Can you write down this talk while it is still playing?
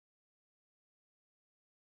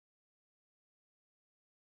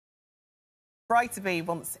bride-to-be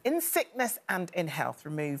wants in sickness and in health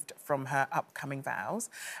removed from her upcoming vows,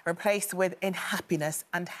 replaced with in happiness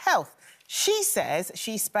and health. She says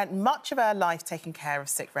she spent much of her life taking care of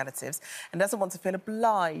sick relatives and doesn't want to feel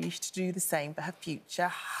obliged to do the same for her future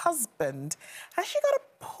husband. Has she got a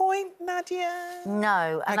point, Nadia?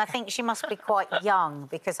 No, and I think she must be quite young,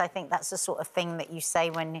 because I think that's the sort of thing that you say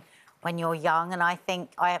when you're young. And I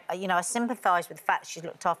think, I sympathise with the fact she's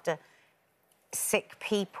looked after sick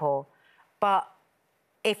people. But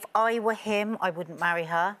if I were him, I wouldn't marry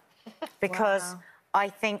her, because I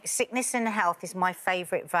think sickness and health is my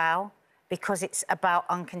favourite vow, because it's about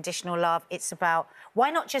unconditional love. It's about, why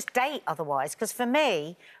not just date otherwise? Because for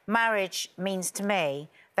me, marriage means to me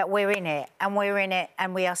that we're in it,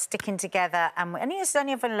 and we are sticking together. And it's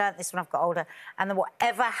only ever learnt this when I've got older. And then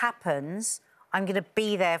whatever happens, I'm going to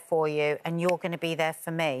be there for you, and you're going to be there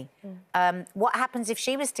for me. What happens if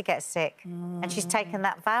she was to get sick and she's taken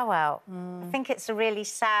that vow out? I think it's a really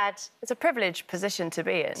sad... It's a privileged position to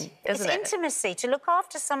be in, isn't it? It's intimacy. To look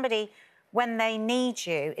after somebody when they need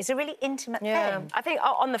you is a really intimate thing. I think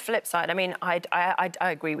on the flip side, I mean, I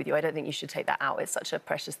agree with you. I don't think you should take that out. It's such a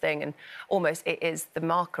precious thing, and almost it is the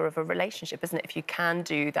marker of a relationship, isn't it? If you can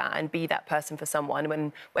do that and be that person for someone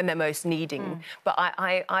when they're most needing. But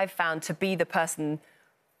I've found to be the person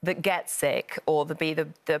that gets sick, or to be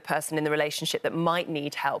the person in the relationship that might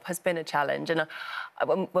need help, has been a challenge. And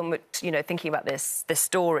when we're thinking about this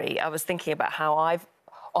story, I was thinking about how I've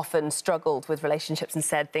often struggled with relationships and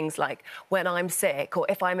said things like, when I'm sick, or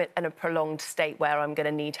if I'm in a prolonged state where I'm going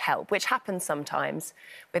to need help, which happens sometimes.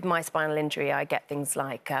 With my spinal injury, I get things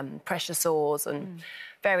like pressure sores and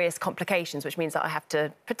various complications, which means that I have to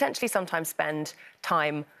potentially sometimes spend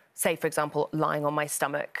time, say, for example, lying on my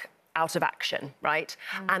stomach out of action, right?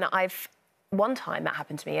 And one time that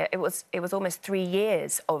happened to me, it was almost 3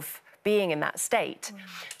 years of being in that state.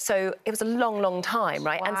 So it was a long, long time,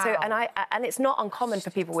 right? Wow. And it's not uncommon for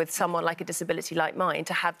people with someone like a disability like mine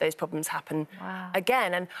to have those problems happen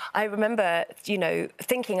again. And I remember,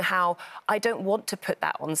 thinking how I don't want to put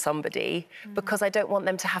that on somebody, because I don't want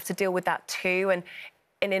them to have to deal with that too.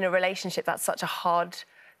 And in a relationship, that's such a hard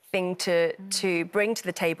thing to bring to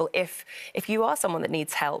the table if you are someone that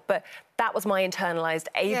needs help. But that was my internalised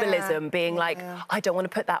ableism, being like, I don't want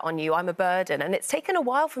to put that on you, I'm a burden. And it's taken a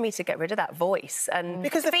while for me to get rid of that voice. And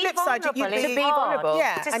because the flip side, you be vulnerable.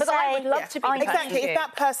 But I would love to be exactly. If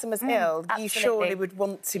that person was ill, you surely would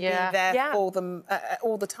want to be there for them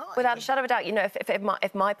all the time. Without a shadow of a doubt,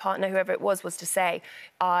 if my partner, whoever it was to say,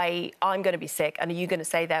 I'm going to be sick, and are you going to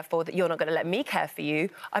say, therefore, that you're not going to let me care for you?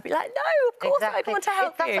 I'd be like, no, of course I'd want to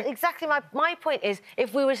help you. Exactly. My point is,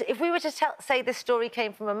 if we were to say this story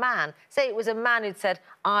came from a man, say it was a man who'd said,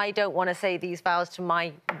 I don't want to say these vows to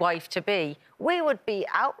my wife-to-be, we would be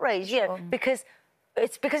outraged, because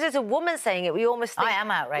it's a woman saying it. We almost think... I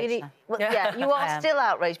am outraged. You are still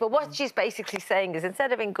outraged. But what she's basically saying is,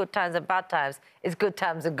 instead of in good times and bad times, it's good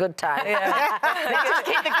times and good times. Just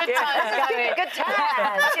keep the good times going. Keep the good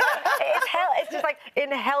times. It's just like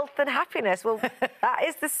in health and happiness. Well, that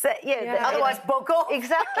is Otherwise, bug off.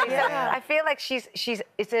 Exactly. So I feel like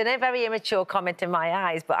it's a very immature comment in my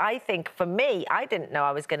eyes, but I think, for me, I didn't know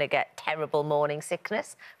I was going to get terrible morning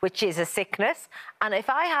sickness, which is a sickness. And if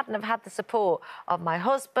I hadn't have had the support of my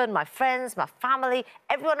husband, my friends, my family,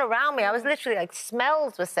 everyone around me, I was literally like,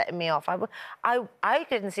 smells were setting me off. I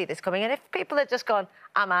couldn't see this coming. And if people had just gone,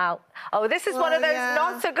 I'm out. Oh, this is one of those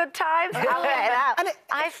not so good times. I'll get it out.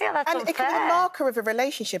 I feel that's unfair. And it can be a marker of a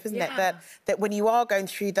relationship, isn't it? That when you are going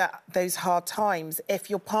through those hard times, if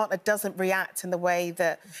your partner doesn't react in the way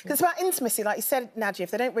that... Because it's about intimacy, like you said, Nadia,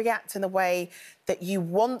 if they don't react in the way that you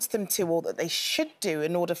want them to, or that they should do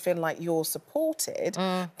in order to feel like you're supported,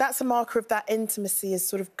 that's a marker of that intimacy is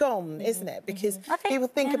sort of gone, isn't it? Because people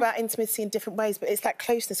think about intimacy in different ways, but it's that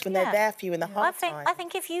closeness when they're there for you in the hard times. I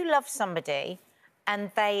think if you love somebody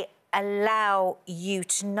and they allow you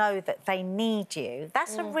to know that they need you,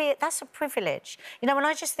 that's a privilege. When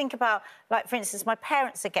I just think about, like, for instance, my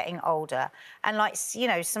parents are getting older, and, like,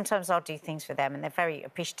 sometimes I'll do things for them and they're very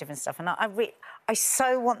appreciative and stuff, and I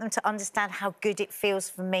so want them to understand how good it feels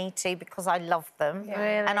for me too, because I love them.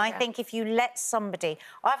 And I think if you let somebody...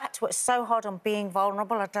 I've had to work so hard on being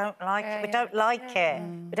vulnerable. I don't like it. We don't like it.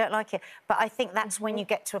 We don't like it. But I think that's when you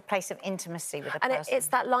get to a place of intimacy with a person. And it's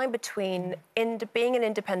that line between being an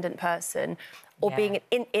independent person or being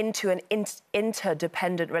into an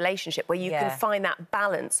interdependent relationship where you can find that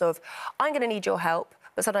balance of, I'm going to need your help,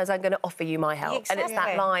 but sometimes I'm going to offer you my help. And it's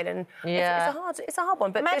that line, and it's a hard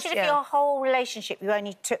one. But imagine if your whole relationship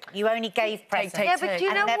you only gave presents. Yeah, but do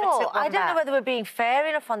you know what? I don't know whether we're being fair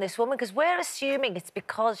enough on this woman, because we're assuming it's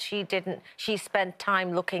because she spent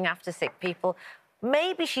time looking after sick people.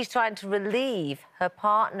 Maybe she's trying to relieve her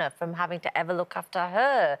partner from having to ever look after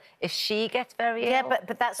her if she gets very ill. Yeah,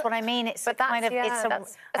 but that's what I mean. It's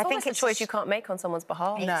I think it's a choice you can't make on someone's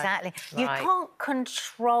behalf. Exactly. No. You can't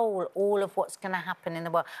control all of what's going to happen in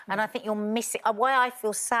the world. And I think you're missing... Why I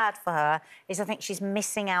feel sad for her is I think she's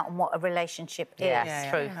missing out on what a relationship is.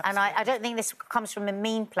 Yeah, true. And I don't think this comes from a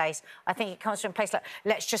mean place. I think it comes from a place like,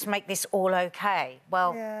 let's just make this all OK.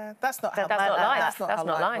 Well... Yeah, that's not how life. That's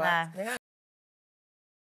not life. No.